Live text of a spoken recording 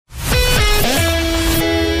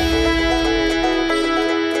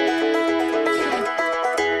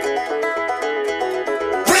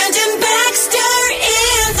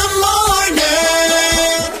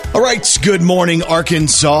right, good morning,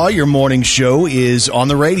 Arkansas. Your morning show is on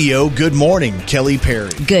the radio. Good morning, Kelly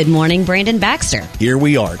Perry. Good morning, Brandon Baxter. Here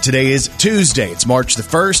we are. Today is Tuesday. It's March the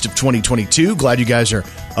 1st of 2022. Glad you guys are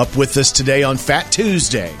up with us today on Fat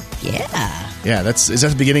Tuesday. Yeah. Yeah, is that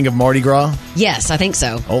the beginning of Mardi Gras? Yes, I think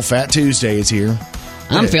so. Oh, Fat Tuesday is here.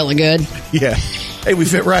 I'm feeling good. Yeah. Hey, we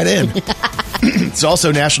fit right in. It's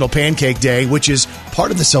also National Pancake Day, which is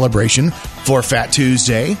part of the celebration for Fat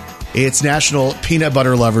Tuesday. It's National Peanut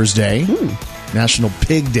Butter Lovers Day, National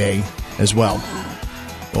Pig Day as well.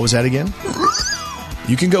 What was that again?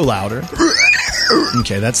 You can go louder.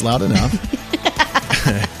 Okay, that's loud enough.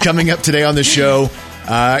 Coming up today on the show,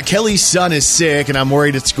 Kelly's son is sick, and I'm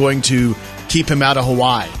worried it's going to keep him out of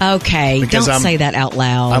Hawaii. Okay, Because don't say that out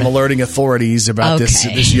loud. I'm alerting authorities about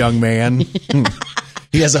this young man.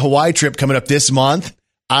 He has a Hawaii trip coming up this month.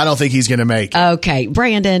 I don't think he's going to make it. Okay,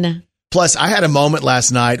 Brandon. Plus, I had a moment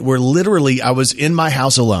last night where literally I was in my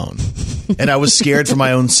house alone, and I was scared for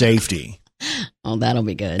my own safety. Oh, that'll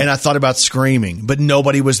be good. And I thought about screaming, but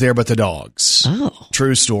nobody was there but the dogs. Oh.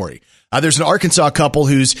 True story. There's an Arkansas couple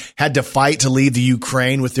who's had to fight to leave the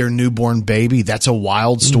Ukraine with their newborn baby. That's a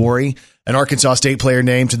wild story. An Arkansas State player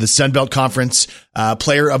named to the Sun Belt Conference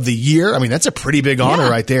Player of the Year. I mean, that's a pretty big honor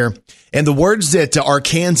right there. And the words that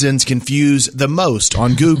Arkansans confuse the most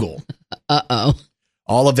on Google. Uh-oh.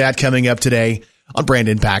 All of that coming up today on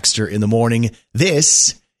Brandon Baxter in the Morning.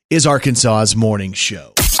 This is Arkansas's Morning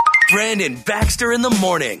Show. Brandon Baxter in the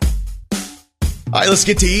Morning. All right, let's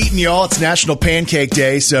get to eating, y'all. It's National Pancake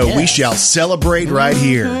Day, so we shall celebrate right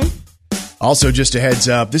here. Also, just a heads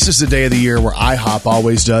up, this is the day of the year where IHOP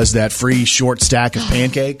always does that free short stack of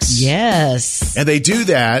pancakes. Yes. And they do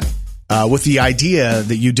that with the idea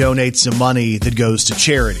that you donate some money that goes to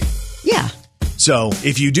charity. Yeah. So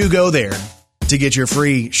if you do go there to get your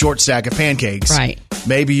free short stack of pancakes, right,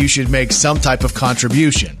 maybe you should make some type of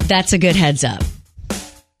contribution. That's a good heads up.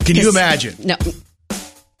 Can you imagine? No.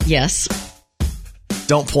 Yes.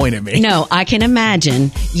 Don't point at me. No, I can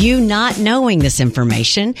imagine you not knowing this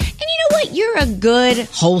information. And you know what? You're a good,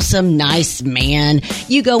 wholesome, nice man.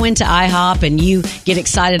 You go into IHOP and you get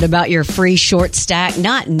excited about your free short stack,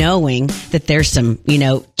 not knowing that there's some,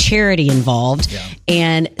 charity involved. Yeah.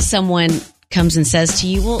 And someone comes and says to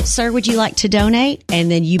you, well, sir, would you like to donate?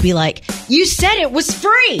 And then you be like, you said it was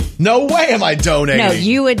free. No way am I donating. No,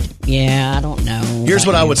 you would. Yeah, I don't know. Here's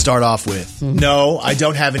what I would start off with. No, I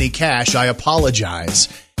don't have any cash. I apologize.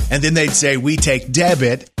 And then they'd say, we take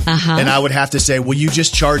debit. And I would have to say, will you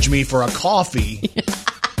just charge me for a coffee?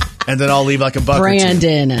 And then I'll leave like a buck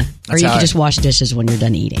Brandon. or two. Or you could just wash dishes when you're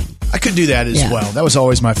done eating. I could do that as well. That was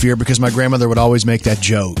always my fear because my grandmother would always make that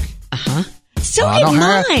joke. So did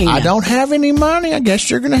mine. I don't have any money. I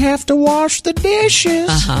guess you're going to have to wash the dishes.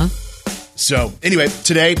 So anyway,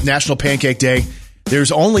 today, National Pancake Day.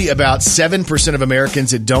 There's only about 7% of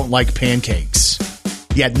Americans that don't like pancakes.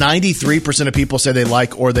 Yet 93% of people say they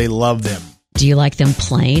like or they love them. Do you like them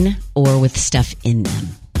plain or with stuff in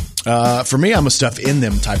them? For me, I'm a stuff in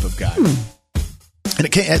them type of guy. And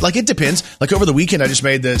it depends. Like over the weekend, I just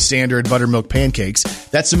made the standard buttermilk pancakes.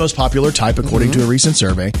 That's the most popular type, according to a recent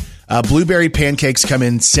survey. Blueberry pancakes come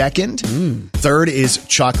in second. Third is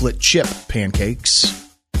chocolate chip pancakes.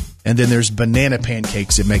 And then there's banana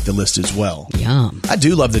pancakes that make the list as well. Yum. I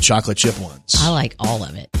do love the chocolate chip ones. I like all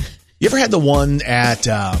of it. You ever had the one at,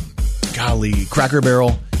 Cracker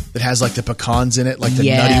Barrel that has like the pecans in it, like the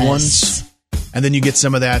nutty ones? And then you get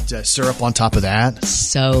some of that syrup on top of that.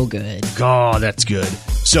 So good. God, that's good.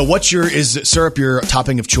 So is syrup your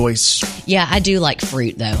topping of choice? Yeah, I do like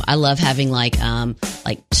fruit though. I love having like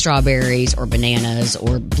strawberries or bananas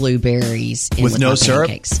or blueberries with no my syrup?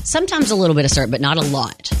 pancakes. Sometimes a little bit of syrup, but not a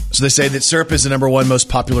lot. So they say that syrup is the number one most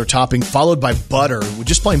popular topping, followed by butter,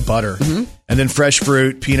 just plain butter. And then fresh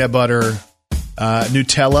fruit, peanut butter,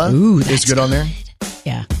 Nutella is good on there.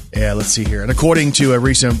 Yeah. Yeah, let's see here. And according to a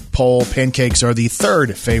recent poll, pancakes are the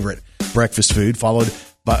third favorite breakfast food, followed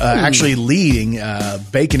by actually leading.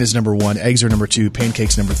 Bacon is number one, eggs are number two,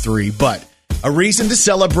 pancakes number three. But a reason to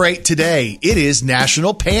celebrate today. It is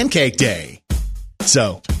National Pancake Day.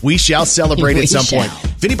 So we shall celebrate at some point.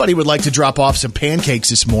 If anybody would like to drop off some pancakes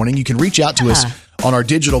this morning, you can reach out to us on our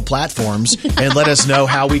digital platforms and let us know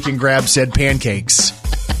how we can grab said pancakes.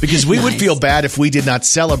 Because we would feel bad if we did not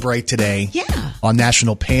celebrate today on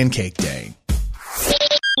National Pancake Day.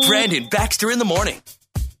 Brandon Baxter in the Morning.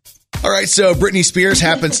 All right, so Britney Spears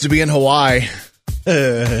happens to be in Hawaii.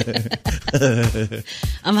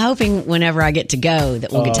 I'm hoping whenever I get to go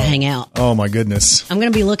that we'll get to hang out. Oh, my goodness. I'm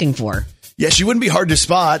going to be looking for her. Yeah, she wouldn't be hard to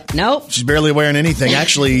spot. Nope. She's barely wearing anything.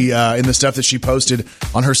 Actually, in the stuff that she posted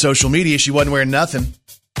on her social media, she wasn't wearing nothing.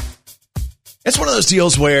 It's one of those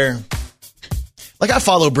deals where, like, I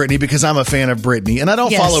follow Britney because I'm a fan of Britney, and I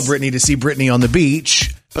don't follow Britney to see Britney on the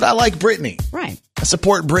beach, but I like Britney. Right. I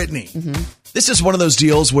support Britney. This is one of those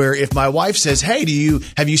deals where if my wife says, hey,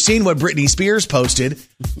 have you seen what Britney Spears posted?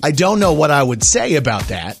 I don't know what I would say about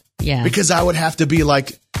that. Yeah. Because I would have to be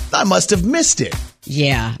like, I must have missed it.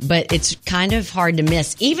 Yeah, but it's kind of hard to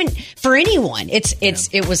miss. Even for anyone,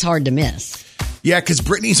 it was hard to miss. Yeah, because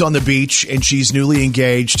Britney's on the beach and she's newly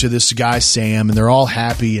engaged to this guy, Sam, and they're all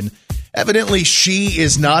happy. And evidently she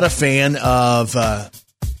is not a fan of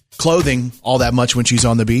clothing all that much when she's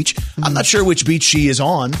on the beach. I'm not sure which beach she is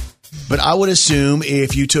on, but I would assume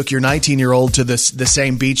if you took your 19-year-old to the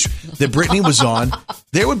same beach that Britney was on,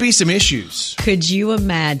 there would be some issues. Could you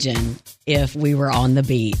imagine if we were on the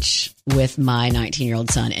beach with my 19-year-old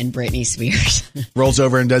son and Britney Spears? Rolls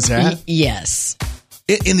over and does that? Yes.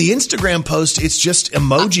 In the Instagram post, it's just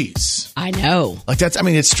emojis. I know. Like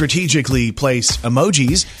it's strategically placed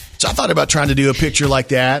emojis. So I thought about trying to do a picture like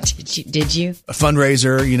that. Did you? A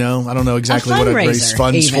fundraiser, I don't know exactly what I raise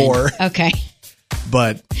funds for. Okay.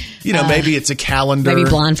 But, maybe it's a calendar. Maybe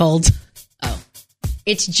blindfolds. Oh.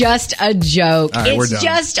 It's just a joke. All right, we're done. It's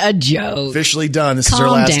just a joke. Officially done. This is our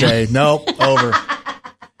Calm last down. day. Nope, over.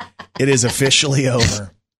 It is officially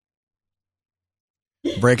over.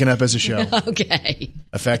 Breaking up as a show. Okay.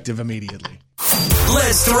 Effective immediately.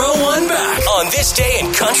 Let's throw one back on this day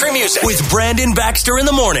in country music with Brandon Baxter in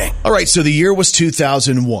the morning. All right, so the year was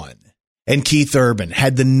 2001, and Keith Urban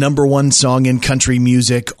had the number one song in country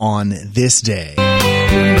music on this day. But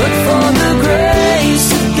for the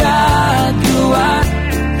grace of God,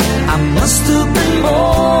 I must have been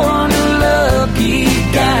born a lucky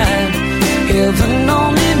guy. Heaven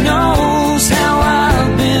only knows how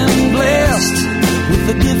I've been blessed with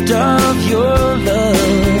the gift of your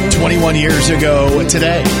love. 21 years ago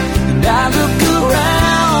today. And I look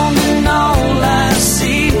around and all I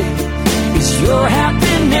see is your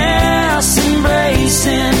happiness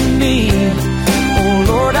embracing me. Oh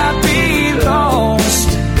Lord, I'd be lost,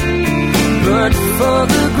 but for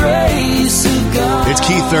the grace of God. It's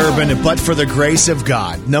Keith Urban, But for the Grace of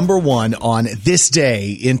God, number one on this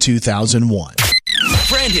day in 2001.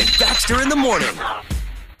 Brandon Baxter in the morning.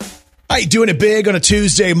 All right, doing it big on a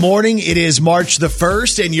Tuesday morning. It is March the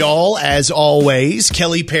 1st, and y'all, as always,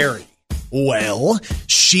 Kelly Perry. Well,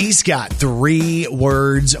 she's got 3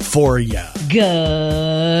 words for you.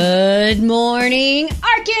 Good morning,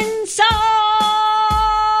 Arkansas!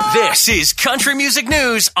 This is Country Music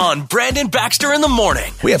News on Brandon Baxter in the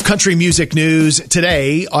morning. We have country music news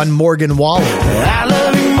today on Morgan Wallen. I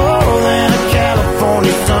love you more than a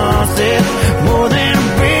California sunset, more than a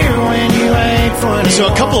beer when you ain't 21.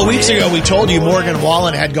 So a couple of weeks ago, we told you Morgan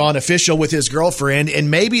Wallen had gone official with his girlfriend,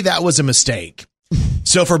 and maybe that was a mistake.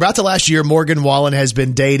 So for about the last year, Morgan Wallen has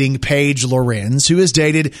been dating Paige Lorenz, who has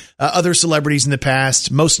dated other celebrities in the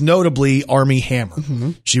past, most notably Armie Hammer.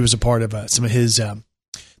 Mm-hmm. She was a part of some of his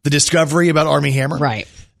the discovery about Armie Hammer. Right.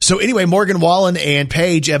 So anyway, Morgan Wallen and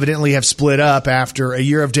Paige evidently have split up after a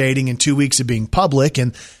year of dating and 2 weeks of being public.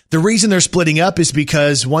 And the reason they're splitting up is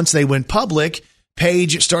because once they went public,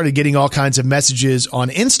 Paige started getting all kinds of messages on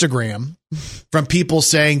Instagram from people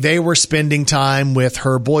saying they were spending time with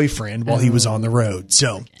her boyfriend while he was on the road.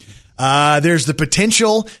 So there's the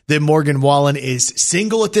potential that Morgan Wallen is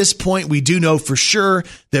single at this point. We do know for sure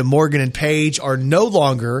that Morgan and Paige are no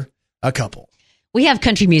longer a couple. We have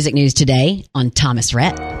country music news today on Thomas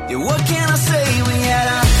Rhett. Yeah, what can I say? We had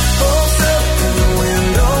our hopes up and the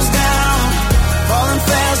windows down, falling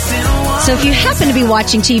fast in one. So if you happen to be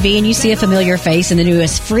watching TV and you see a familiar face in the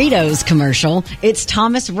newest Fritos commercial, it's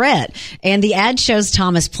Thomas Rhett. And the ad shows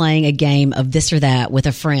Thomas playing a game of this or that with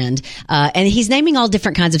a friend. And he's naming all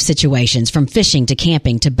different kinds of situations, from fishing to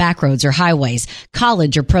camping to back roads or highways,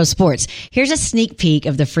 college or pro sports. Here's a sneak peek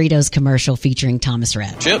of the Fritos commercial featuring Thomas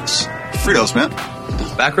Rhett. Chips. Fritos, man.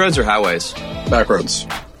 Backroads or highways? Backroads.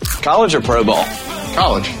 College or pro ball?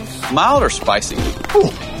 College. Mild or spicy?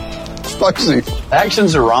 Ooh, spicy.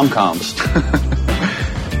 Actions or rom-coms?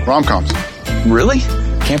 Rom-coms. Really?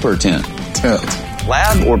 Camper or tent? Tent.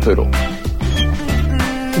 Lab or poodle?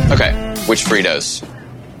 Okay, which Fritos?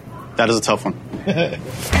 That is a tough one.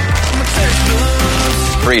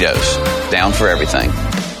 Fritos. Down for everything.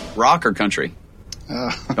 Rock or country?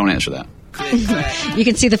 Don't answer that. You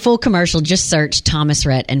can see the full commercial. Just search Thomas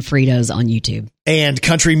Rhett and Fritos on YouTube. And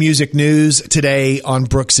country music news today on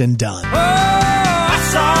Brooks and Dunn. Oh, I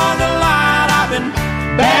saw the light. I've been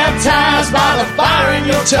baptized by the fire in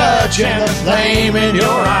your touch and the flame in your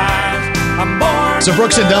eyes. I'm born. So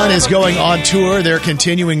Brooks and Dunn is going on tour. They're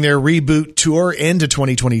continuing their reboot tour into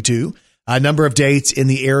 2022. A number of dates in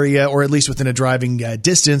the area, or at least within a driving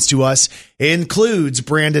distance to us, includes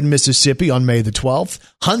Brandon, Mississippi on May the 12th,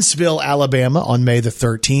 Huntsville, Alabama on May the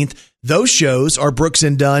 13th. Those shows are Brooks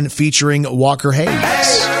and Dunn featuring Walker Hayes.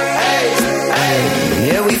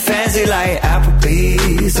 Yeah, we fancy like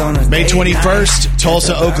Applebee's on a May date 21st, night.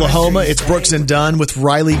 Tulsa, Oklahoma. It's Brooks and Dunn with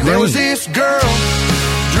Riley There was Green. this girl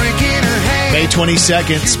drinking her hand. May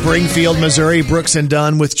 22nd, Springfield, Missouri. Brooks and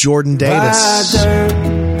Dunn with Jordan Davis.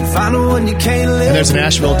 Find one you can't live And there's a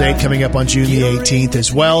Nashville without. date coming up on June the 18th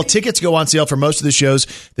as well. Tickets go on sale for most of the shows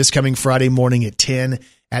this coming Friday morning at 10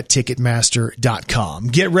 at Ticketmaster.com.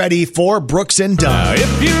 Get ready for Brooks and Dunn.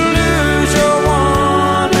 If you lose your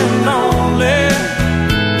one and only,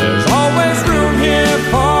 there's always room here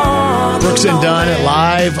for Brooks and Dunn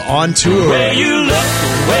live on tour. where you look,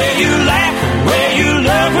 where you laugh, where you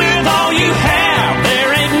love with all you have.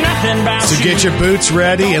 There ain't nothing about So get your boots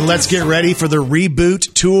ready and let's get ready for the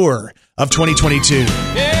Reboot Tour of 2022.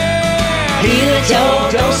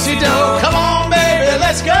 Come on, baby,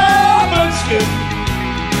 let's go.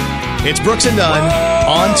 It's Brooks and Dunn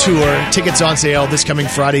on tour. Tickets on sale this coming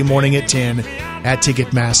Friday morning at 10 at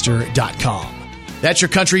Ticketmaster.com. That's your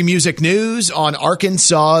country music news on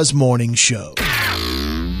Arkansas's Morning Show.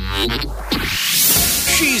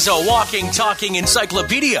 She's a walking, talking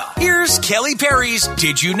encyclopedia. Here's Kelly Perry's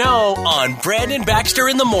Did You Know on Brandon Baxter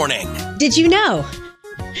in the Morning. Did you know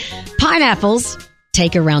pineapples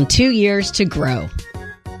take around 2 years to grow?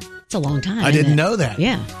 It's a long time. I isn't didn't it? know that.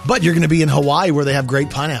 Yeah. But you're going to be in Hawaii where they have great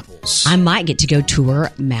pineapples. I might get to go tour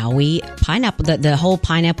Maui pineapple, the whole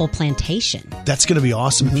pineapple plantation. That's going to be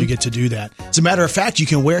awesome if you get to do that. As a matter of fact, you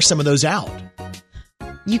can wear some of those out.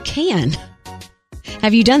 You can.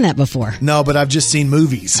 Have you done that before? No, but I've just seen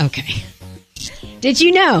movies. Okay. Did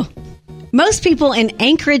you know most people in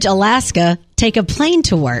Anchorage, Alaska take a plane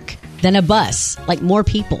to work than a bus? Like more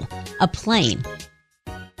people. A plane.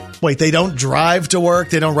 Wait, they don't drive to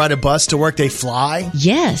work? They don't ride a bus to work? They fly?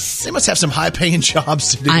 Yes. They must have some high-paying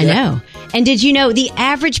jobs to do I that. know. And did you know the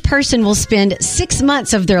average person will spend 6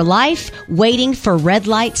 months of their life waiting for red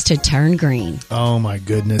lights to turn green? Oh, my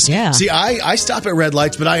goodness. Yeah. See, I stop at red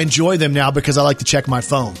lights, but I enjoy them now because I like to check my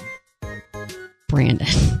phone. Brandon,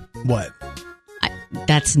 What?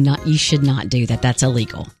 that's not, you should not do that. That's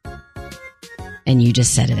illegal. And you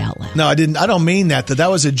just said it out loud. No, I didn't. I don't mean that. That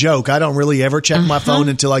was a joke. I don't really ever check my phone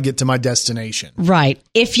until I get to my destination. Right.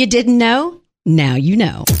 If you didn't know, now you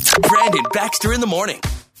know. Brandon Baxter in the Morning.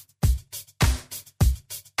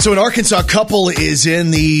 So an Arkansas couple is in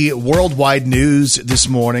the worldwide news this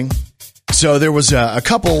morning. So there was a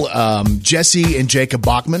couple, Jesse and Jacob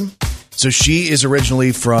Bachman. So she is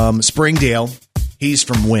originally from Springdale. He's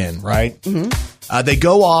from Wynn, right? Mm-hmm. They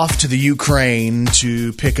go off to the Ukraine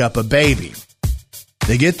to pick up a baby.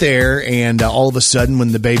 They get there, and all of a sudden,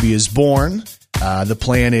 when the baby is born, the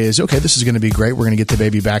plan is, okay, this is going to be great. We're going to get the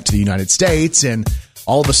baby back to the United States. And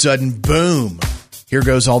all of a sudden, boom, here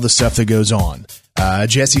goes all the stuff that goes on.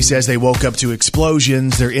 Jesse says they woke up to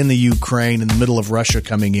explosions. They're in the Ukraine in the middle of Russia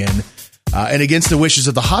coming in. And against the wishes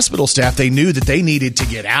of the hospital staff, they knew that they needed to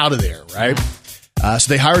get out of there, right? So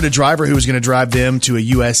they hired a driver who was going to drive them to a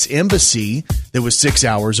U.S. embassy that was 6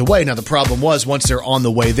 hours away. Now, the problem was once they're on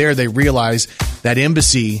the way there, they realize that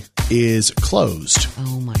embassy is closed.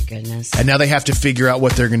 Oh, my goodness. And now they have to figure out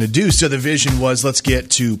what they're going to do. So the vision was, let's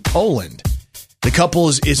get to Poland. The couple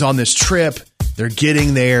is on this trip. They're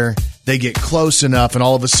getting there. They get close enough, and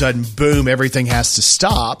all of a sudden, boom, everything has to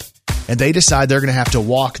stop. And they decide they're going to have to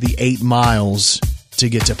walk the 8 miles to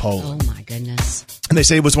get to Poland. Oh, my goodness. And they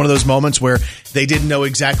say it was one of those moments where they didn't know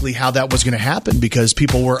exactly how that was going to happen because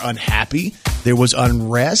people were unhappy. There was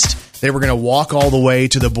unrest. They were going to walk all the way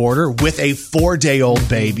to the border with a 4-day-old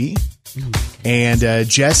baby. And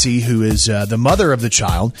Jessie, who is the mother of the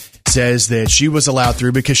child, says that she was allowed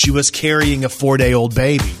through because she was carrying a 4-day-old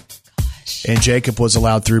baby. And Jacob was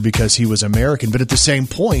allowed through because he was American. But at the same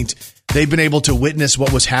point, they've been able to witness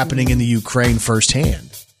what was happening in the Ukraine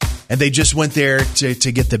firsthand. And they just went there to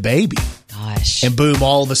get the baby. Gosh. And boom,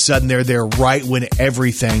 all of a sudden they're there right when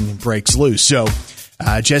everything breaks loose. So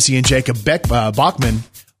Jesse and Jacob Bachman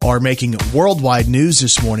are making worldwide news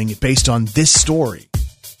this morning based on this story,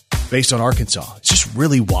 based on Arkansas. It's just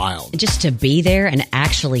really wild. Just to be there and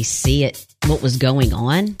actually see it, what was going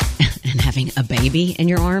on, and having a baby in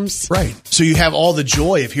your arms. Right. So you have all the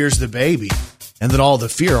joy of here's the baby, and then all the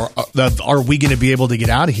fear. Are we going to be able to get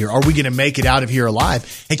out of here? Are we going to make it out of here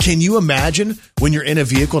alive? And can you imagine when you're in a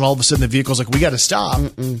vehicle and all of a sudden the vehicle's like, we got to stop.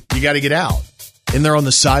 You got to get out. And they're on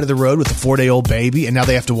the side of the road with a 4-day-old baby, and now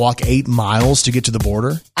they have to walk 8 miles to get to the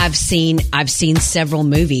border. I've seen several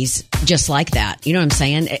movies just like that. You know what I'm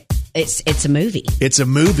saying? It's a movie. It's a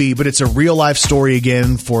movie, but it's a real life story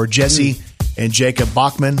again for Jesse and Jacob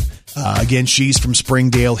Bachman. Again, she's from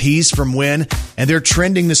Springdale. He's from Wynn. And they're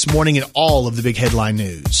trending this morning in all of the big headline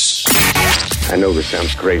news. I know this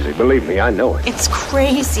sounds crazy. Believe me, I know it. It's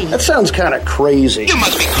crazy. That sounds kind of crazy. You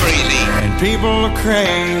must be crazy. And people are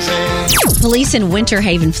crazy. Police in Winter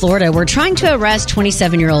Haven, Florida were trying to arrest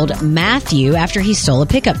 27-year-old Matthew after he stole a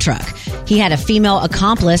pickup truck. He had a female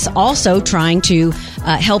accomplice also trying to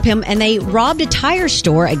help him, and they robbed a tire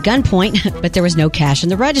store at gunpoint, but there was no cash in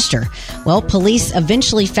the register. Well, police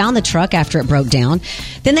eventually found the truck after it broke down.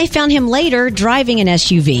 Then they found him later driving an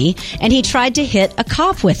SUV, and he tried to hit a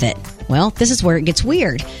cop with it. Well, this is where it gets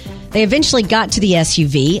weird. They eventually got to the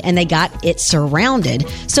SUV and they got it surrounded.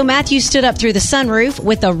 So Matthew stood up through the sunroof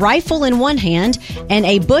with a rifle in one hand and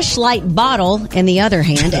a Busch Light bottle in the other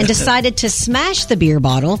hand and decided to smash the beer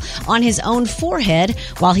bottle on his own forehead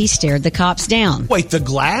while he stared the cops down. Wait, the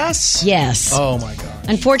glass? Yes. Oh, my God.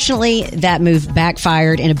 Unfortunately, that move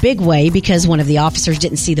backfired in a big way because one of the officers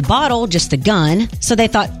didn't see the bottle, just the gun. So they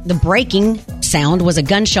thought the breaking sound was a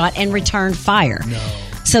gunshot and returned fire. No.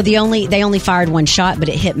 So they only fired one shot, but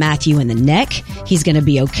it hit Matthew in the neck. He's going to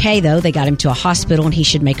be okay, though. They got him to a hospital, and he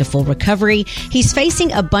should make a full recovery. He's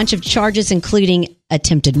facing a bunch of charges, including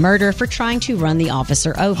attempted murder for trying to run the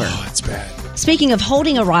officer over. Oh, that's bad. Speaking of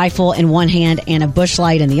holding a rifle in one hand and a Busch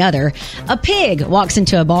Light in the other, a pig walks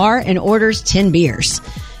into a bar and orders 10 beers.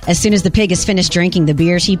 As soon as the pig is finished drinking the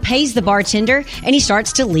beers, he pays the bartender and he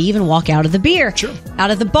starts to leave and walk out of the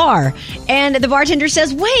bar. And the bartender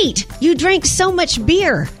says, "Wait, you drank so much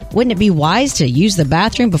beer. Wouldn't it be wise to use the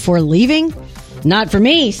bathroom before leaving?" "Not for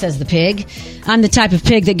me," says the pig. "I'm the type of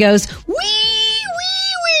pig that goes, wee,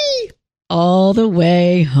 wee, wee, all the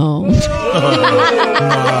way home." Oh,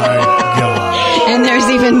 my God. And there's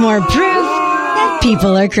even more proof that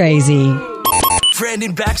people are crazy.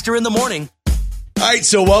 Brandon Baxter in the morning. All right,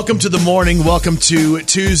 so welcome to the morning. Welcome to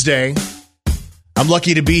Tuesday. I'm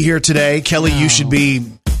lucky to be here today. Kelly, you should be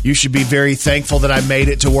very thankful that I made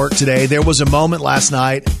it to work today. There was a moment last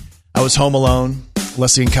night. I was home alone.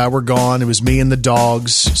 Leslie and Kai were gone. It was me and the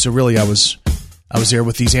dogs. So really, I was there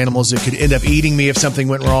with these animals that could end up eating me if something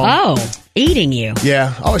went wrong. Oh, eating you.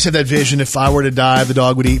 Yeah, I always had that vision. If I were to die, the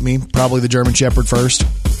dog would eat me. Probably the German Shepherd first.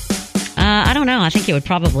 I don't know. I think it would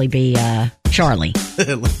probably be Charlie.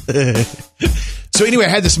 So anyway, I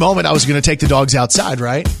had this moment. I was going to take the dogs outside,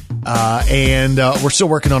 right? And we're still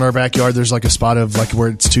working on our backyard. There's like a spot of like where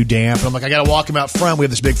it's too damp. And I'm like, I got to walk them out front. We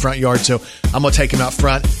have this big front yard, so I'm going to take them out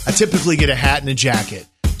front. I typically get a hat and a jacket.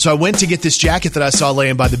 So I went to get this jacket that I saw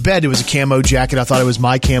laying by the bed. It was a camo jacket. I thought it was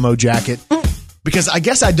my camo jacket. Because I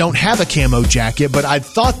guess I don't have a camo jacket, but I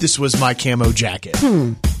thought this was my camo jacket.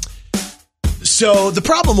 So the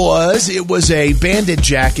problem was it was a bandit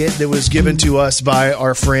jacket that was given to us by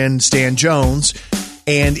our friend Stan Jones,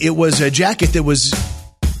 and it was a jacket that was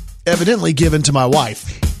evidently given to my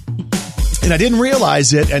wife. And I didn't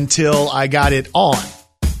realize it until I got it on.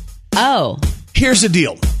 Oh. Here's the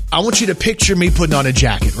deal. I want you to picture me putting on a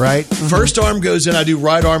jacket, right? First arm goes in, I do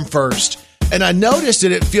right arm first. And I noticed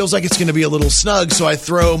that it feels like it's going to be a little snug, so I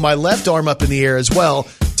throw my left arm up in the air as well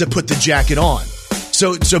to put the jacket on.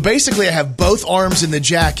 So basically, I have both arms in the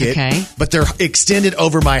jacket, but they're extended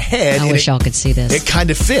over my head. I wish y'all could see this. It kind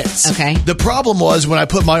of fits. Okay. The problem was when I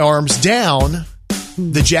put my arms down,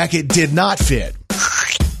 the jacket did not fit.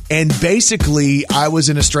 And basically, I was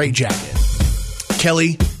in a straitjacket.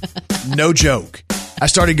 Kelly, no joke. I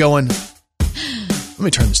started going, let me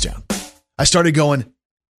turn this down. I started going,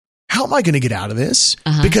 how am I going to get out of this?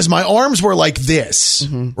 Because my arms were like this,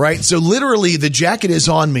 right? So literally, the jacket is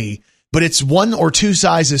on me, but it's 1 or 2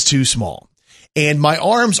 sizes too small. And my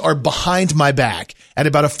arms are behind my back at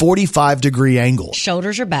about a 45-degree angle.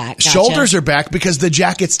 Shoulders are back. Gotcha. Shoulders are back because the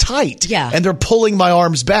jacket's tight. Yeah. And they're pulling my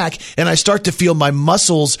arms back, and I start to feel my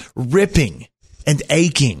muscles ripping and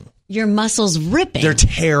aching. Your muscles ripping? They're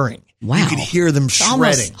tearing. Wow. You can hear them shredding.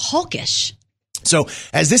 Almost hulkish. So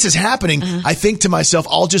as this is happening, I think to myself,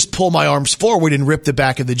 I'll just pull my arms forward and rip the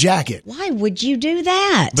back of the jacket. Why would you do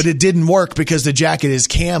that? But it didn't work because the jacket is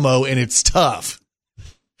camo and it's tough.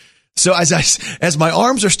 So as my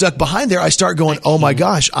arms are stuck behind there, I start going, oh my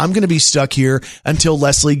gosh, I'm going to be stuck here until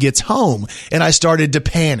Leslie gets home. And I started to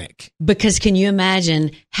panic. Because can you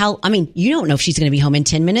imagine you don't know if she's going to be home in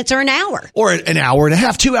 10 minutes or an hour. Or an hour and a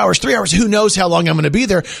half, 2 hours, 3 hours. Who knows how long I'm going to be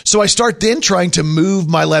there. So I start then trying to move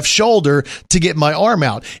my left shoulder to get my arm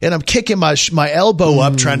out. And I'm kicking my elbow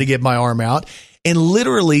up trying to get my arm out. And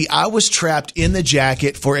literally, I was trapped in the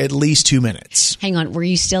jacket for at least 2 minutes. Hang on. Were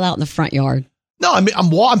you still out in the front yard? No,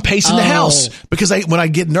 I'm pacing the house because when I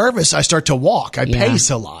get nervous, I start to walk. I pace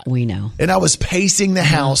a lot. We know. And I was pacing the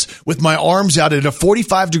house with my arms out at a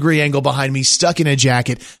 45-degree angle behind me, stuck in a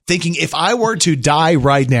jacket, thinking if I were to die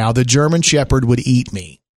right now, the German Shepherd would eat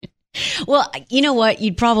me. Well, you know what?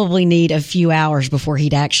 You'd probably need a few hours before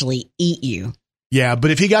he'd actually eat you. Yeah, but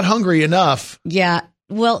if he got hungry enough. Yeah.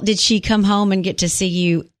 Well, did she come home and get to see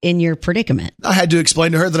you in your predicament? I had to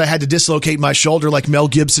explain to her that I had to dislocate my shoulder like Mel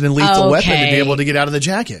Gibson in Lethal Weapon to be able to get out of the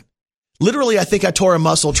jacket. Literally, I think I tore a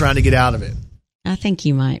muscle trying to get out of it. I think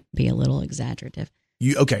you might be a little exaggerative.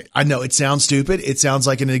 Okay, I know it sounds stupid. It sounds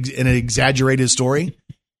like an exaggerated story.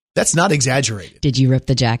 That's not exaggerated. Did you rip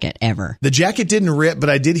the jacket ever? The jacket didn't rip, but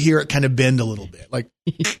I did hear it kind of bend a little bit. Like,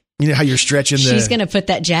 you know how you're stretching She's going to put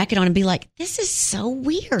that jacket on and be like, this is so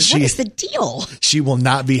weird. What is the deal? She will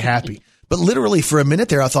not be happy. But literally for a minute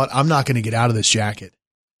there, I thought, I'm not going to get out of this jacket.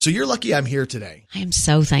 So you're lucky I'm here today. I am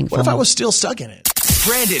so thankful. What if I was still stuck in it?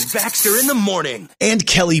 Brandon Baxter in the morning. And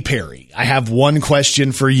Kelly Perry, I have one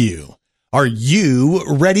question for you. Are you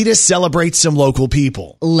ready to celebrate some local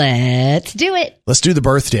people? Let's do it. Let's do the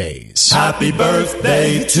birthdays. Happy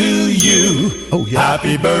birthday to you. Oh, yeah.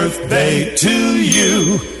 Happy birthday to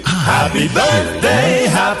you. Happy birthday,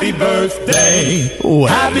 happy birthday.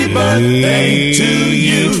 Happy birthday to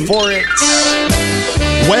you. For it.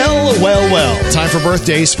 Well. Time for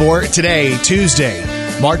birthdays for today, Tuesday,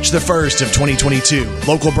 March the 1st of 2022.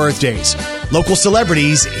 Local birthdays, local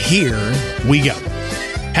celebrities. Here we go.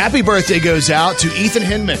 Happy birthday goes out to Ethan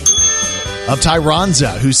Hinman of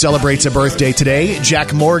Tyronza, who celebrates a birthday today.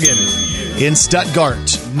 Jack Morgan in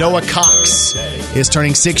Stuttgart. Noah Cox is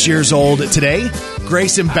turning 6 years old today.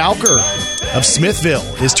 Grayson Bowker of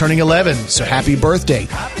Smithville is turning 11, so happy birthday.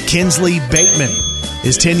 Kinsley Bateman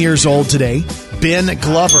is 10 years old today. Ben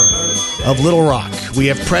Glover of Little Rock. We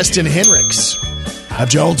have Preston Henricks of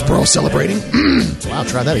Jonesboro celebrating. Wow,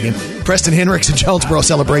 try that again. Preston Henricks of Jonesboro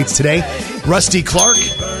celebrates today. Rusty Clark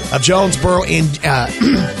of Jonesboro and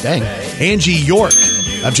Angie York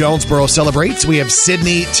of Jonesboro celebrates. We have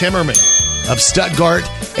Sydney Timmerman of Stuttgart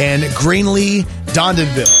and Greenlee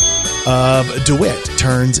Dondonville of DeWitt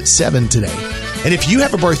turns 7 today. And if you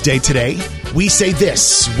have a birthday today, we say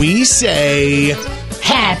this. We say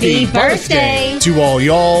Happy birthday to all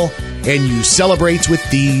y'all, and you celebrate with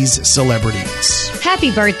these celebrities.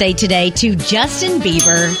 Happy birthday today to Justin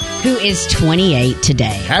Bieber, who is 28 today.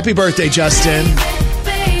 Happy birthday, Justin.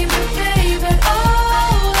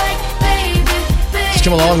 It's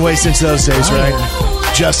come a long way since those days, right?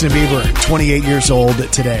 Justin Bieber, 28 years old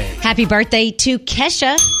today. Happy birthday to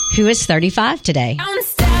Kesha, who is 35 today.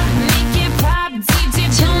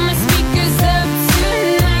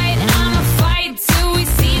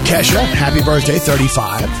 Kesha, happy birthday,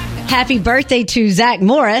 35. Happy birthday to Zach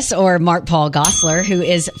Morris, or Mark Paul Gossler, who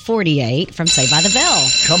is 48 from Saved by the Bell.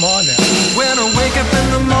 Come on now. When I wake up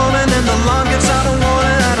in the morning and the alarm gets out of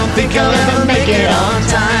warning, I don't think I'll ever make it on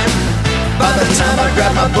time. By the time I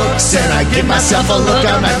grab my books and I give myself a look,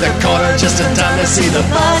 I'm at the corner just in time to see the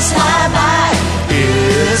bus fly by.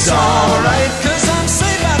 It's alright, 'cause I'm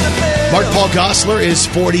saved by the bell. Mark Paul Gossler is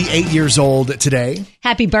 48 years old today.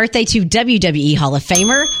 Happy birthday to WWE Hall of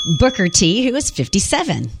Famer Booker T, who is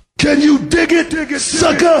 57. Can you dig it,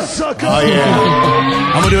 sucker? Oh,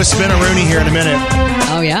 yeah. I'm going to do a spin-a-rooney here in a minute.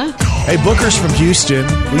 Oh, yeah? Hey, Booker's from Houston.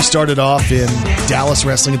 We started off in Dallas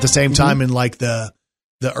wrestling at the same time in like the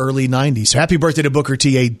early 90s. So happy birthday to Booker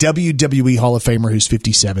T, a WWE Hall of Famer who's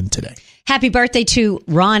 57 today. Happy birthday to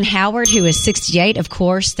Ron Howard, who is 68. Of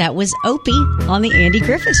course, that was Opie on the Andy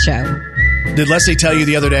Griffith Show. Did Leslie tell you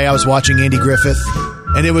the other day I was watching Andy Griffith,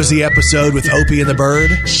 and it was the episode with Opie and the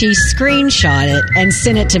bird? She screenshot it and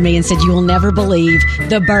sent it to me and said, you will never believe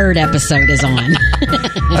the bird episode is on.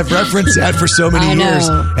 I've referenced that for so many years,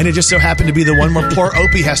 and it just so happened to be the one where poor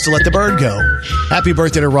Opie has to let the bird go. Happy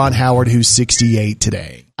birthday to Ron Howard, who's 68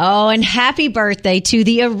 today. Oh, and happy birthday to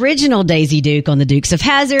the original Daisy Duke on the Dukes of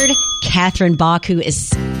Hazzard, Catherine Bach, who is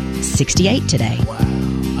 68 today. Wow.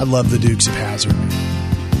 I love the Dukes of Hazzard.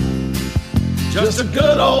 Just a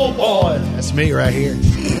good old boy. That's me right here.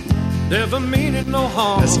 Never mean it no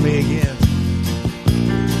harm. That's me again.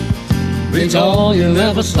 It's all you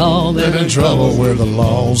ever saw. They're in trouble with the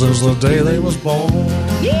law since the day they was born.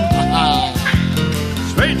 Yeah.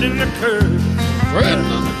 Straightening the curve.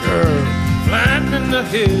 Flattening the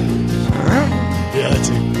hills. Yeah, that's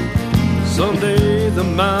it. Someday the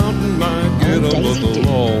mountain might get up, but the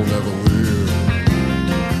law never will.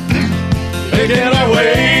 They get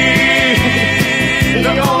away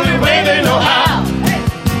the only way they know how.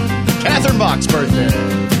 Catherine Bach's birthday.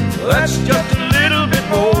 That's just a little bit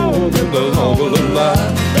more than the law will allow.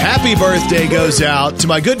 Happy birthday goes out to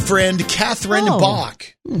my good friend Catherine Bach,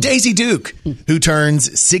 Daisy Duke, who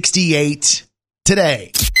turns 68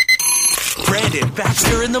 today. Brandon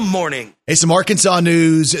Baxter in the morning. Hey, some Arkansas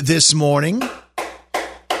news this morning.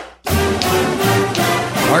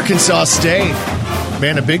 Arkansas State,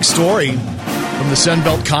 man, a big story from the Sun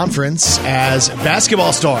Belt Conference as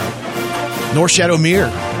basketball star North Shadow Mir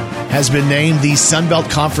has been named the Sun Belt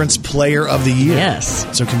Conference Player of the Year.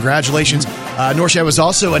 Yes. So congratulations. North Shadow was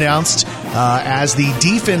also announced as the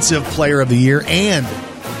Defensive Player of the Year, and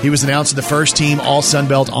he was announced the first team All Sun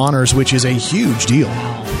Belt honors, which is a huge deal.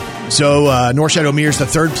 So North Shadow Mir is the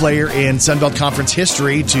third player in Sun Belt Conference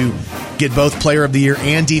history to get both Player of the Year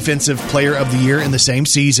and Defensive Player of the Year in the same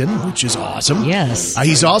season, which is awesome. Yes.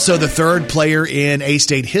 He's also the third player in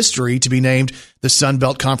A-State history to be named the Sun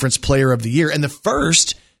Belt Conference Player of the Year, and the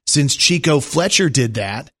first since Chico Fletcher did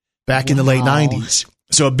that back in the late 90s.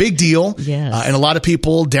 So a big deal. Yes. And a lot of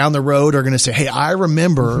people down the road are going to say, hey, I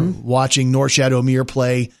remember watching North Shadow Mir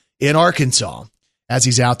play in Arkansas as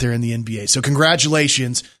he's out there in the NBA. So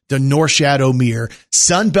congratulations to North Shadow Mir,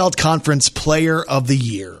 Sun Belt Conference Player of the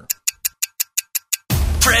Year.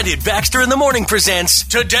 Brandon Baxter in the morning presents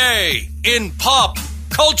Today in Pop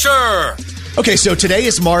Culture. Okay, so today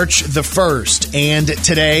is March the 1st, and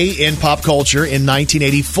today in pop culture in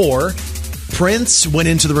 1984, Prince went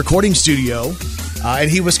into the recording studio,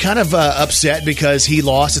 and he was kind of upset because he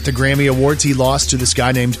lost at the Grammy Awards. He lost to this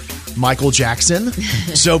guy named Michael Jackson.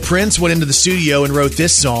 So Prince went into the studio and wrote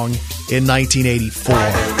this song in 1984.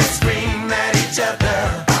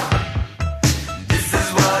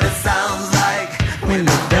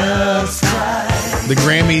 The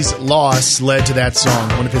Grammys loss led to that song,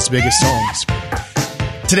 one of his biggest songs.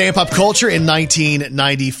 Today in pop culture in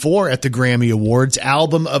 1994 at the Grammy Awards,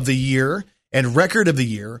 Album of the Year and Record of the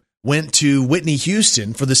Year went to Whitney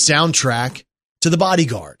Houston for the soundtrack to The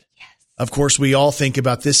Bodyguard. Yes. Of course, we all think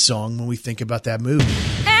about this song when we think about that movie.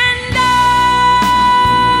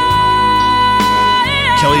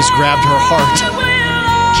 Kelly's grabbed her heart.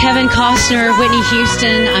 Kevin Costner, Whitney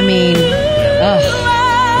Houston. I mean,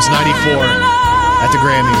 It was 94 at the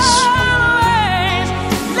Grammys.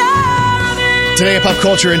 Today in pop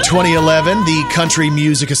culture in 2011, the Country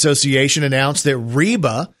Music Association announced that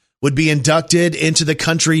Reba would be inducted into the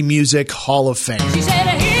Country Music Hall of Fame. She said,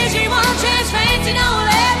 here's your one chance, fancy, don't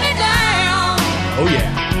let me down. Oh,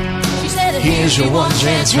 yeah. She said, Here's your one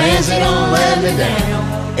chance, fancy, don't let me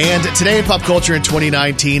down. And today in pop culture in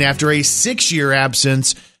 2019, after a 6-year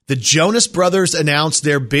absence, the Jonas Brothers announced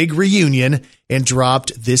their big reunion and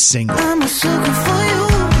dropped this single. I'm a sucker for you.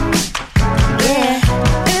 Yeah.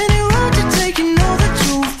 Any road you take, you know that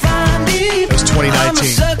you'll find me. It was 2019. I'm a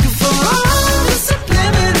sucker for all the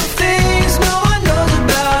subliminal things no one knows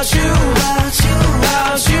about you, about you,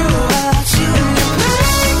 about you, about you. And you're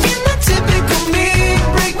breaking the typical me,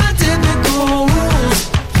 break my typical rules.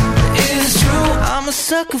 It's true, I'm a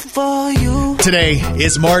sucker for you. Today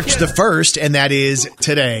is March the 1st, and that is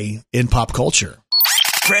Today in Pop Culture.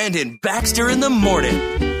 Brandon Baxter in the morning.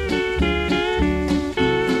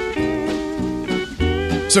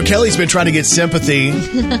 So Kelly's been trying to get sympathy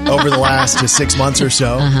over the last 6 months or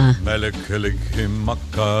so.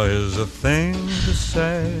 Melikilikimaka is a thing to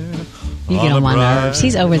say. you get on my nerves.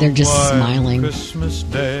 He's over there just smiling. Christmas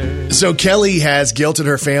Day. So Kelly has guilted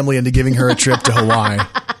her family into giving her a trip to Hawaii.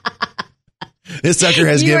 This sucker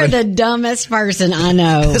has You're given the dumbest person I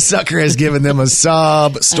know. this sucker has given them a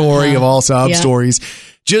sob story of all sob stories,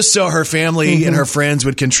 just so her family and her friends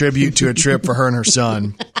would contribute to a trip for her and her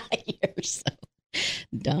son. You're so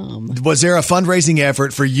dumb. Was there a fundraising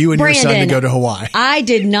effort for you and your son to Brandon, go to Hawaii? I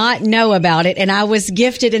did not know about it, and I was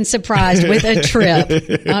gifted and surprised with a trip.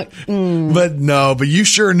 But you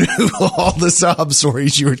sure knew all the sob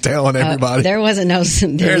stories you were telling everybody. There wasn't no.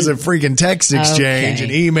 There's a freaking text exchange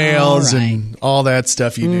and emails and all that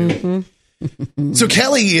stuff you do. So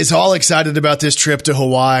Kelly is all excited about this trip to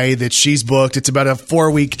Hawaii that she's booked. It's about a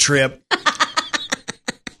 4-week trip.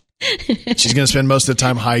 She's going to spend most of the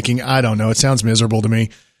time hiking. I don't know. It sounds miserable to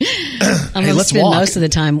me. I'm going to spend most of the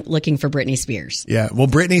time looking for Britney Spears. Yeah. Well,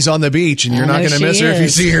 Brittany's on the beach, and you're not going to miss her if you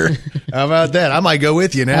see her. How about that? I might go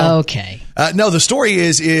with you now. Okay. No, the story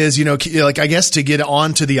is like, I guess to get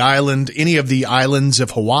onto the island, any of the islands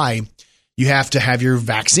of Hawaii, you have to have your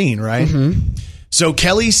vaccine, right? Mm-hmm. So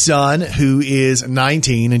Kelly's son, who is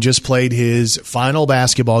 19 and just played his final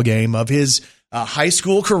basketball game of his high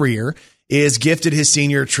school career, is gifted his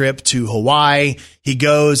senior trip to Hawaii. He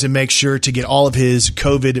goes and makes sure to get all of his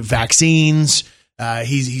COVID vaccines.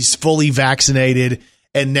 He's fully vaccinated.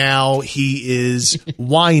 and now he is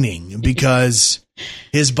whining because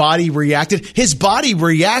his body reacted. His body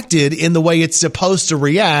reacted in the way it's supposed to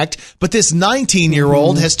react, but this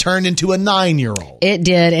 19-year-old has turned into a 9-year-old. It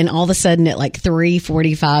did, and all of a sudden at like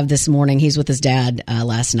 3:45 this morning, he's with his dad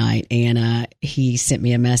last night, and he sent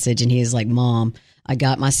me a message, and he was like, Mom, I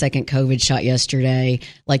got my second COVID shot yesterday,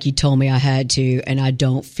 like you told me I had to, and I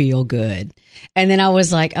don't feel good. And then I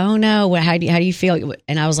was like, oh no, how do you feel?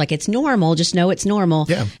 And I was like, it's normal. Just know it's normal.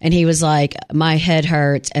 Yeah. And he was like, my head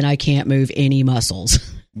hurts and I can't move any muscles.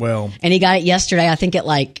 Well, and he got it yesterday, I think at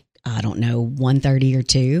like, I don't know, 1:30 or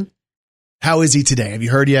 2. How is he today? Have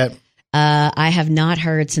you heard yet? I have not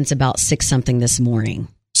heard since about 6 something this morning.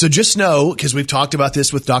 So just know, because we've talked about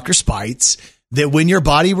this with Dr. Spites, that when your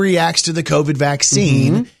body reacts to the COVID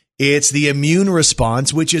vaccine, it's the immune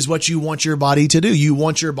response, which is what you want your body to do. You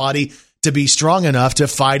want your body to be strong enough to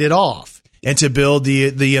fight it off and to build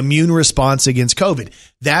the immune response against COVID.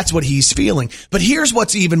 That's what he's feeling. But here's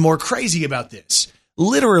what's even more crazy about this.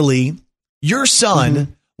 Literally, your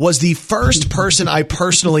son was the first person I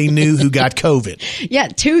personally knew who got COVID. Yeah,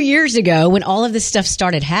 2 years ago when all of this stuff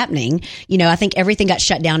started happening, I think everything got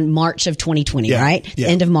shut down March of 2020, right? Yeah.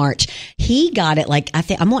 End of March. He got it like,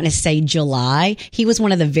 I'm wanting to say July. He was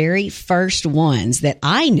one of the very first ones that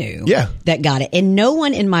I knew that got it. And no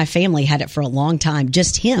one in my family had it for a long time,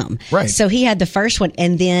 just him. Right. So he had the first one.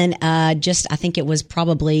 And then I think it was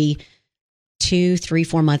probably 2, 3,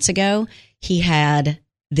 4 months ago, he had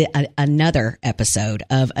another episode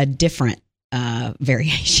of a different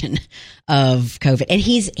variation of COVID. And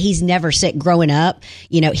he's never sick growing up.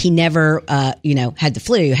 He never, had the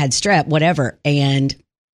flu, had strep, whatever. And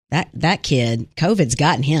that kid, COVID's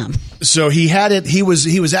gotten him. So he had it. He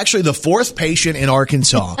was actually the 4th patient in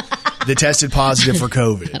Arkansas that tested positive for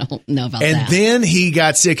COVID. I don't know about that. And then he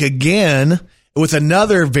got sick again with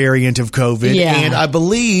another variant of COVID. Yeah. And I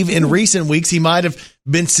believe in recent weeks, he might have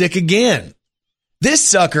been sick again. This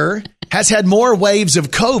sucker has had more waves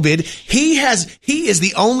of COVID. He is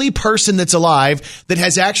the only person that's alive that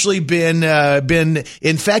has actually been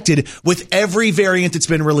infected with every variant that's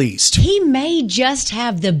been released. He may just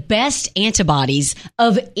have the best antibodies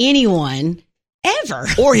of anyone ever.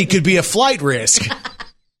 Or he could be a flight risk.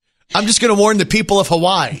 I'm just going to warn the people of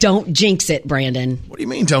Hawaii. Don't jinx it, Brandon. What do you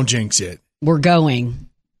mean, don't jinx it? We're going.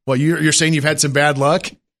 Well, you're saying you've had some bad luck?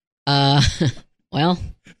 Well...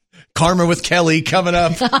 Karma with Kelly coming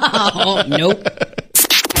up. Oh, nope. 5,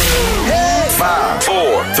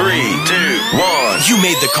 4, 3, 2, 1. You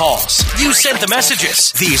made the calls. You sent the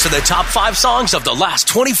messages. These are the top 5 songs of the last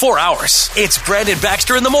 24 hours. It's Brandon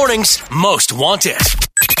Baxter in the Morning's Most Wanted.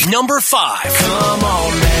 Number 5. Come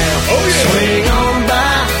on now. Oh, yeah. Swing on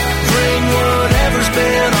by. Bring whatever's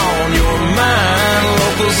been on your mind.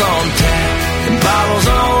 Locals on tap and bottles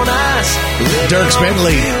on ice. Dierks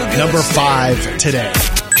Bentley, number 5 today.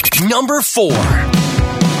 Number 4. I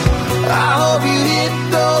hope you hit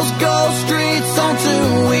those ghost streets on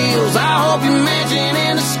 2 wheels. I hope your mansion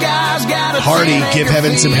in the sky's got a Hardy, 10-acre Give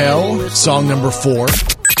Heaven Some Hell, field. song number 4.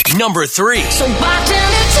 Number 3. So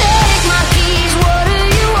bartender, take my keys. What do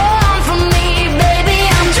you want from me, baby?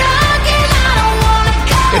 I'm drunk and I don't wanna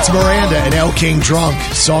go. It's Miranda and El King Drunk,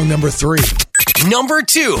 song number 3. Number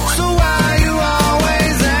 2. So why you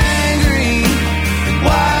always angry?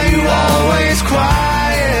 Why you always quiet?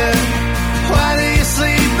 Why do you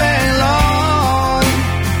sleep alone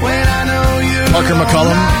when I know you? Parker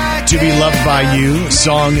McCollum, To Be Loved by You,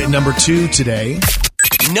 song number 2 today.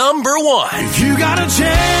 Number 1. If you got a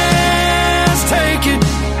chance, take it.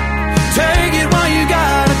 Take it while you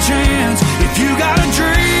got a chance. If you got a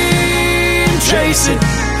dream, chase it.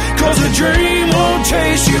 'Cause a dream won't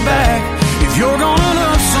chase you back. If you're gonna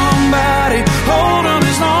love somebody, hold them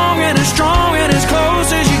as long and as strong and as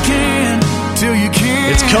close as you can, till you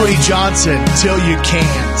can't. It's Cody Johnson, Till You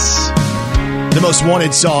Can't. The most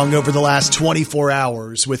wanted song over the last 24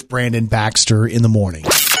 hours with Brandon Baxter in the morning.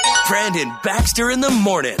 Brandon Baxter in the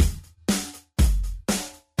Morning.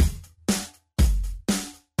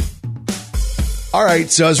 All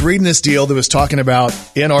right, so I was reading this deal that was talking about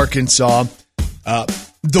in Arkansas,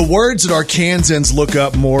 the words that Arkansans look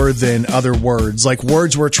up more than other words, like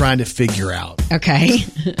words we're trying to figure out. Okay.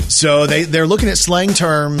 So they're looking at slang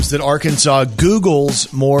terms that Arkansas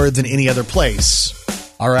Googles more than any other place.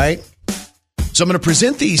 All right? So I'm going to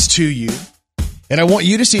present these to you, and I want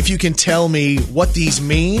you to see if you can tell me what these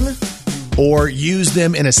mean or use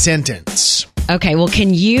them in a sentence. Okay, well, do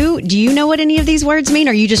you know what any of these words mean,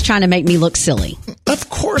 or are you just trying to make me look silly? Of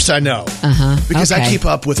course I know. Because okay. I keep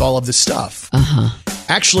up with all of this stuff. Uh-huh.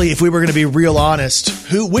 Actually, if we were going to be real honest,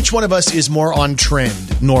 which one of us is more on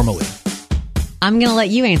trend normally? I'm going to let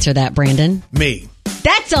you answer that, Brandon. Me.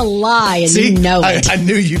 That's a lie, and See, you know it. I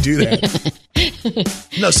knew you'd do that.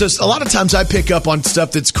 No, so a lot of times I pick up on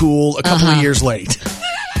stuff that's cool a couple of years late.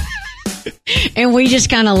 And we just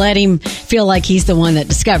kind of let him feel like he's the one that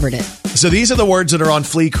discovered it. So these are the words that are on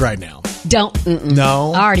fleek right now.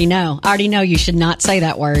 No. I already know. You should not say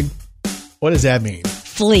that word. What does that mean?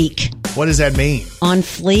 Fleek. What does that mean? On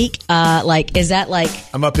fleek? Is that like...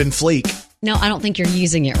 I'm up in fleek. No, I don't think you're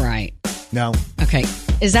using it right. No. Okay.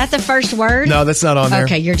 Is that the first word? No, that's not on there.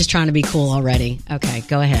 Okay, you're just trying to be cool already. Okay,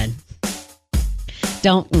 go ahead.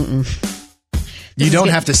 You don't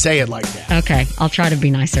have to say it like that. Okay, I'll try to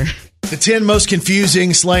be nicer. The 10 most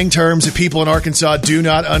confusing slang terms that people in Arkansas do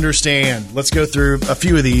not understand. Let's go through a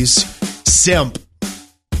few of these. Simp.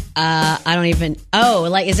 I don't even...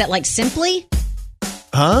 Oh, is that like simply?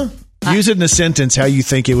 Huh? Use it in a sentence how you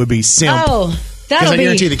think it would be simp. Oh, because I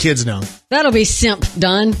guarantee the kids know. That'll be simp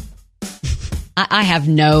done. I have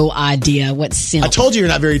no idea what simp... I told you you're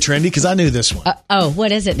not very trendy because I knew this one.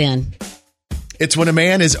 What is it then? It's when a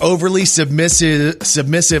man is overly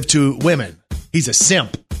submissive to women. He's a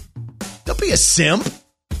simp. Don't be a simp.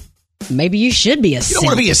 Maybe you should be a simp. You don't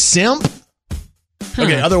want to be a simp?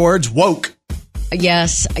 Okay, other words, woke.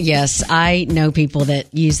 Yes. I know people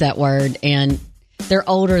that use that word, and they're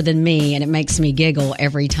older than me, and it makes me giggle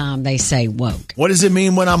every time they say woke. What does it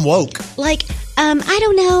mean when I'm woke? I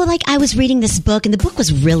don't know. I was reading this book, and the book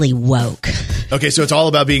was really woke. Okay, so it's all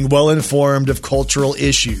about being well-informed of cultural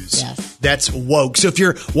issues. Yes. That's woke. So if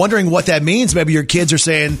you're wondering what that means, maybe your kids are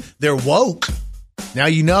saying they're woke. Now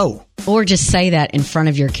you know. Or just say that in front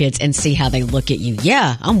of your kids and see how they look at you.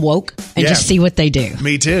 Yeah, I'm woke. And just see what they do.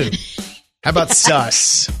 Me too. How about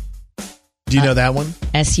sus? Do you know that one?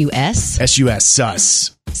 S-U-S? S-U-S,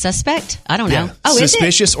 sus. Suspect? I don't know. Yeah. Oh,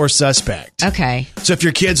 suspicious or suspect. Okay. So if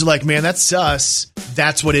your kids are like, man, that's sus,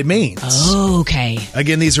 that's what it means. Okay.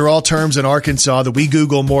 Again, these are all terms in Arkansas that we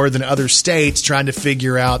Google more than other states trying to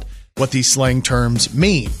figure out what these slang terms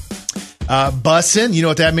mean. Bussin', you know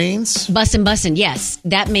what that means? Bussin', yes.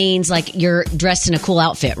 That means you're dressed in a cool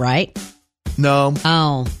outfit, right? No.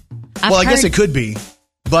 Oh. I guess it could be.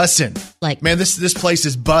 Bussin'. Man, this place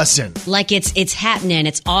is bussin'. It's happening.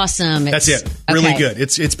 It's awesome. That's it. Really good.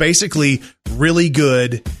 It's basically really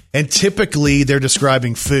good, and typically they're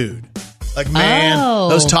describing food.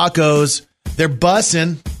 Those tacos, they're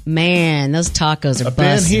bussin'. Man, those tacos are up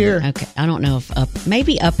in here. Okay, I don't know if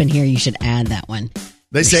maybe up in here you should add that one.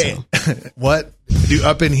 They say, what? Do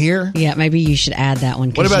up in here? Yeah, maybe you should add that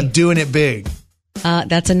one. What about doing it big?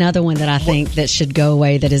 That's another one that I think that should go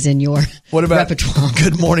away that is in your what about repertoire.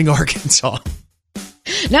 Good Morning Arkansas?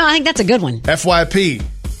 No, I think that's a good one. FYP.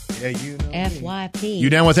 Yeah, you know FYP. Me. You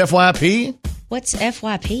down with FYP? What's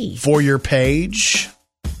FYP? For your page.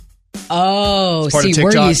 Oh, see,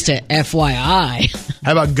 we're used to FYI.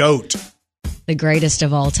 How about GOAT? The greatest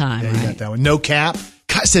of all time, yeah, right? You got that one. No cap.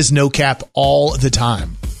 Kyle says no cap all the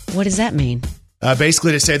time. What does that mean?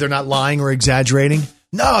 Basically to say they're not lying or exaggerating.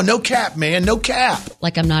 No cap, man. No cap.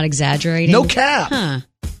 Like I'm not exaggerating? No cap. Huh.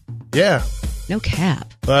 Yeah. No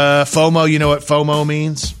cap. FOMO, you know what FOMO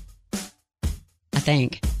means? I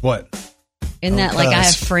think. What? Isn't that I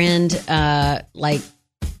have a friend,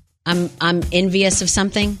 I'm envious of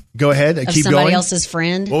something? Go ahead. Keep going. Somebody else's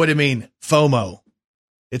friend? What would it mean? FOMO.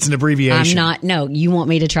 It's an abbreviation. You want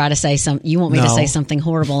me to try to say to say something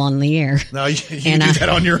horrible on the air. No, you do that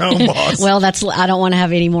on your own, boss. Well, I don't want to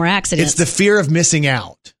have any more accidents. It's the fear of missing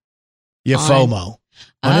out. You have FOMO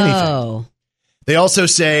on anything. They also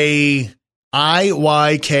say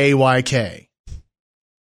IYKYK.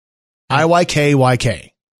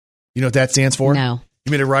 IYKYK. You know what that stands for? No.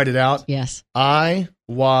 You mean to write it out? Yes.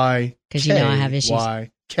 IYK. Because you know I have issues.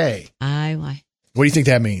 YK. IY. What do you think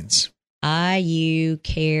that means? You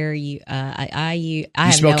care, you. You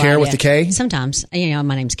spell care with the K? Sometimes.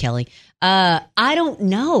 My name's Kelly. I don't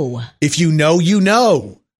know. If you know, you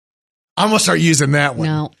know. I'm going to start using that one.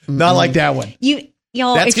 No. Not like that one.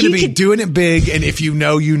 Y'all, that's going to be doing it big, and if you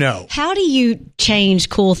know, you know. How do you change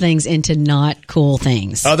cool things into not cool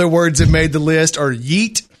things? Other words that made the list are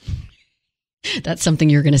yeet. That's something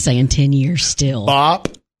you're going to say in 10 years still. Bop,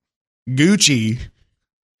 Gucci,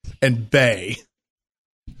 and Bay.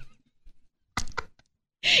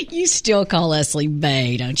 You still call Leslie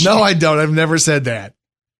Bay, don't you? No, I don't. I've never said that.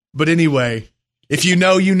 But anyway, if you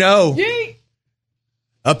know, you know. Yeet.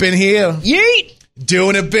 Up in here. Yeet.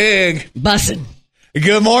 Doing it big. Bussin'.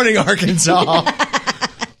 Good morning, Arkansas.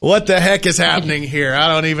 What the heck is happening here? I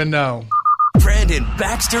don't even know. Brandon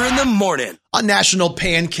Baxter in the morning. On National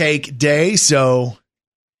Pancake Day. So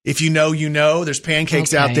if you know, you know. There's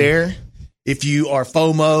pancakes out there. If you are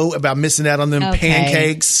FOMO about missing out on them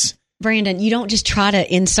pancakes. Brandon, you don't just try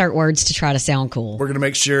to insert words to try to sound cool. We're going to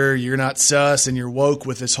make sure you're not sus and you're woke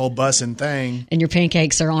with this whole bussin' thing. And your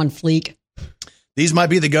pancakes are on fleek. These might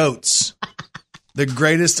be the goats. The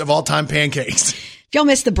greatest of all time pancakes. If y'all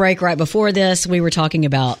missed the break right before this, we were talking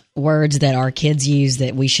about words that our kids use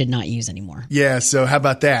that we should not use anymore. Yeah, so how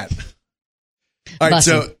about that? All right,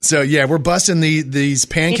 so yeah, we're busting these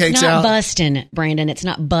pancakes it's not out. Bustin', Brandon. It's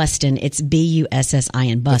not bustin'. It's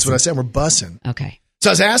bussin'. That's what I said. We're bussing. Okay. So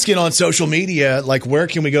I was asking on social media, like, where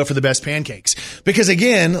can we go for the best pancakes? Because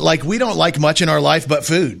again, like, we don't like much in our life but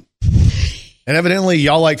food. And evidently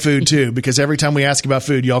y'all like food too, because every time we ask about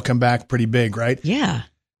food, y'all come back pretty big, right? Yeah.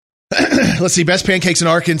 Let's see. Best pancakes in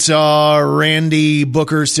Arkansas. Randy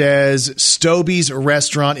Booker says Stobie's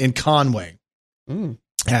restaurant in Conway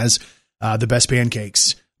has the best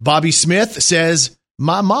pancakes. Bobby Smith says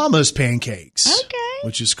my mama's pancakes. Okay.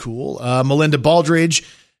 Which is cool. Melinda Baldridge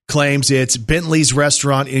claims it's Bentley's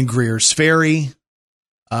restaurant in Greer's Ferry.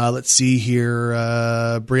 Let's see here.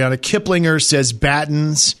 Brianna Kiplinger says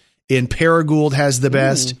Batten's in Paragould has the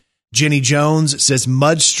best. Jenny Jones says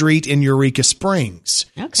Mud Street in Eureka Springs.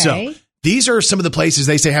 Okay. So these are some of the places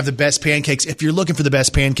they say have the best pancakes if you're looking for the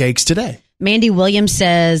best pancakes today. Mandy Williams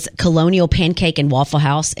says Colonial Pancake and Waffle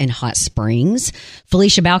House in Hot Springs.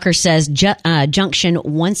 Felicia Bowker says Junction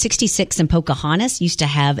 166 in Pocahontas used to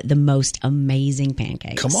have the most amazing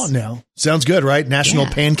pancakes. Come on now. Sounds good, right? National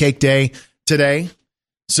Pancake Day today.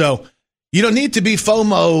 So you don't need to be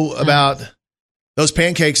FOMO about those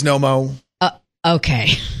pancakes, no mo. Okay.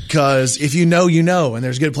 Because if you know, you know, and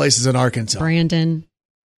there's good places in Arkansas. Brandon.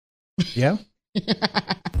 Yeah?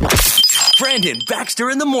 Brandon Baxter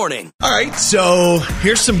in the morning. All right, so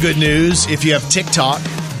here's some good news. If you have TikTok,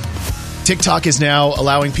 TikTok is now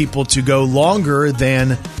allowing people to go longer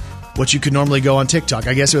than what you could normally go on TikTok.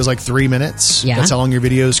 I guess it was like 3 minutes. Yeah. That's how long your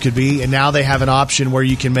videos could be. And now they have an option where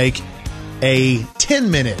you can make a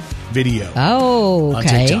 10-minute video on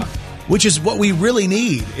TikTok, which is what we really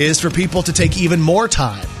need, is for people to take even more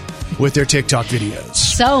time with their TikTok videos.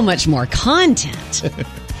 So much more content.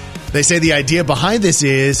 They say the idea behind this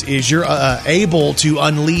is you're able to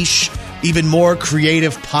unleash even more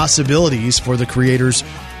creative possibilities for the creators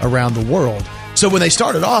around the world. So when they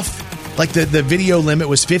started off, like the video limit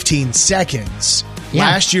was 15 seconds. Yeah.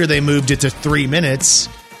 Last year they moved it to 3 minutes,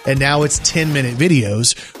 and now it's 10-minute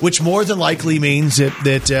videos, which more than likely means that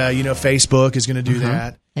Facebook is going to do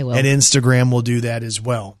that. They will. And Instagram will do that as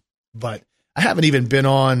well. But I haven't even been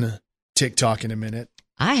on TikTok in a minute.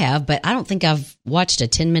 I have, but I don't think I've watched a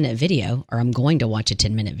 10-minute video, or I'm going to watch a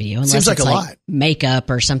 10-minute video unless Seems like it's a like lot.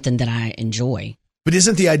 Makeup or something that I enjoy. But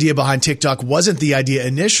isn't the idea behind TikTok, wasn't the idea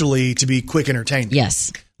initially to be quick entertainment?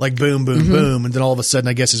 Yes. Like boom, boom, boom. And then all of a sudden,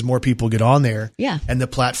 I guess as more people get on there, and the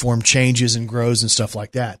platform changes and grows and stuff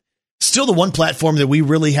like that. Still the one platform that we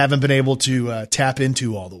really haven't been able to tap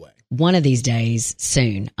into all the way. One of these days,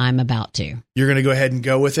 soon, I'm about to. You're going to go ahead and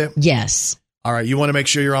go with it? Yes. All right. You want to make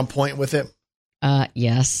sure you're on point with it?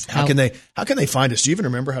 Yes. How can they find us? Do you even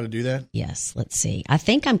remember how to do that? Yes. Let's see. I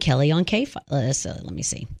think I'm Kelly on K. Let me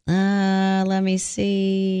see. Let me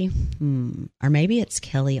see. Or maybe it's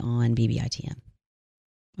Kelly on BBITM.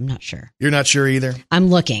 I'm not sure. You're not sure either? I'm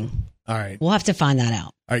looking. All right. We'll have to find that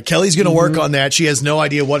out. All right. Kelly's going to work on that. She has no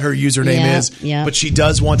idea what her username is, but she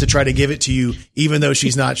does want to try to give it to you, even though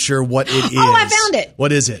she's not sure what it is. Oh, I found it.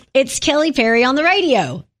 What is it? It's Kelly Perry on the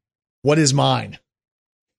radio. What is mine?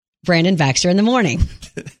 Brandon Baxter in the morning.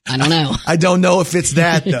 I don't know. I don't know if it's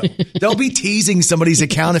that, though. They'll be teasing somebody's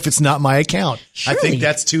account if it's not my account. Surely. I think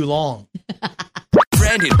that's too long.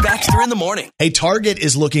 Brandon Baxter in the morning. Hey, Target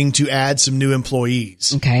is looking to add some new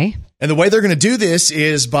employees. Okay. And the way they're going to do this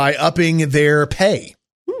is by upping their pay,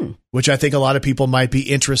 which I think a lot of people might be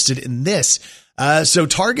interested in this. So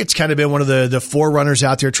Target's kind of been one of the forerunners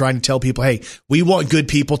out there trying to tell people, hey, we want good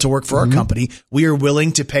people to work for our company. We are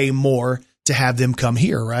willing to pay more to have them come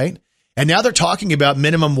here, right? And now they're talking about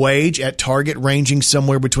minimum wage at Target ranging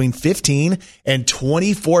somewhere between $15 and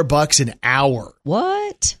 $24 an hour.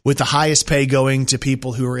 What? With the highest pay going to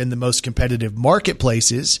people who are in the most competitive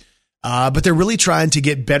marketplaces. But they're really trying to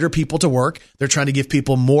get better people to work. They're trying to give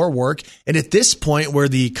people more work. And at this point where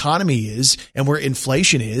the economy is and where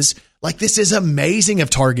inflation is, like, this is amazing of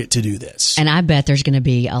Target to do this. And I bet there's going to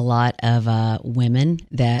be a lot of women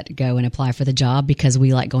that go and apply for the job because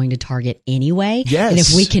we like going to Target anyway. Yes. And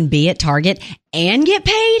if we can be at Target and get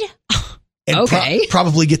paid, and okay.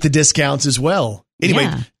 Probably get the discounts as well.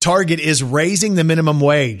 Anyway, Target is raising the minimum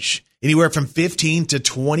wage anywhere from $15 to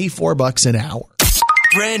 $24 an hour.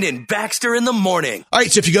 Brandon Baxter in the morning. All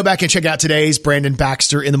right. So if you go back and check out today's Brandon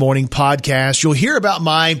Baxter in the Morning podcast, you'll hear about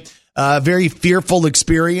my very fearful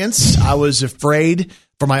experience. I was afraid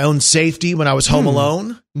For my own safety, when I was home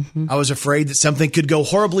alone, I was afraid that something could go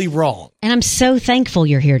horribly wrong. And I'm so thankful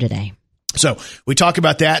you're here today. So we talk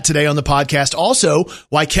about that today on the podcast. Also,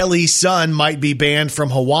 why Kelly's son might be banned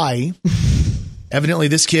from Hawaii. Evidently,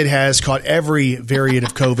 this kid has caught every variant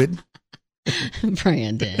of COVID.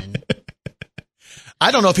 Brandon.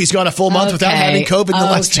 I don't know if he's gone a full month without having COVID in the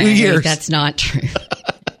last 2 years. That's not true.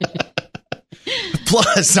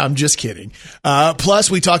 Plus, I'm just kidding. Plus,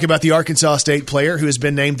 we talk about the Arkansas State player who has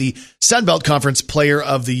been named the Sun Belt Conference Player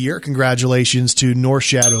of the Year. Congratulations to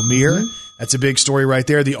Norshad Omier. That's a big story right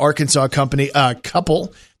there. The Arkansas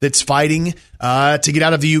couple that's fighting to get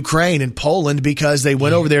out of the Ukraine and Poland because they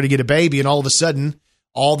went over there to get a baby, and all of a sudden,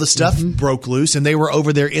 all the stuff broke loose, and they were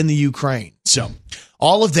over there in the Ukraine. So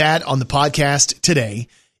all of that on the podcast today.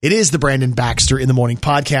 It is the Brandon Baxter in the Morning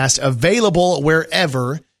podcast, available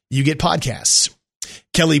wherever you get podcasts.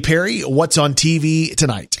 Kelly Perry, what's on TV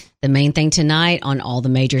tonight? The main thing tonight on all the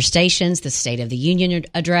major stations, the State of the Union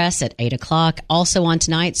address at 8 o'clock. Also on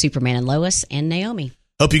tonight, Superman and Lois and Naomi.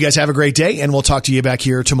 Hope you guys have a great day, and we'll talk to you back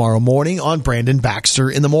here tomorrow morning on Brandon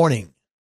Baxter in the Morning.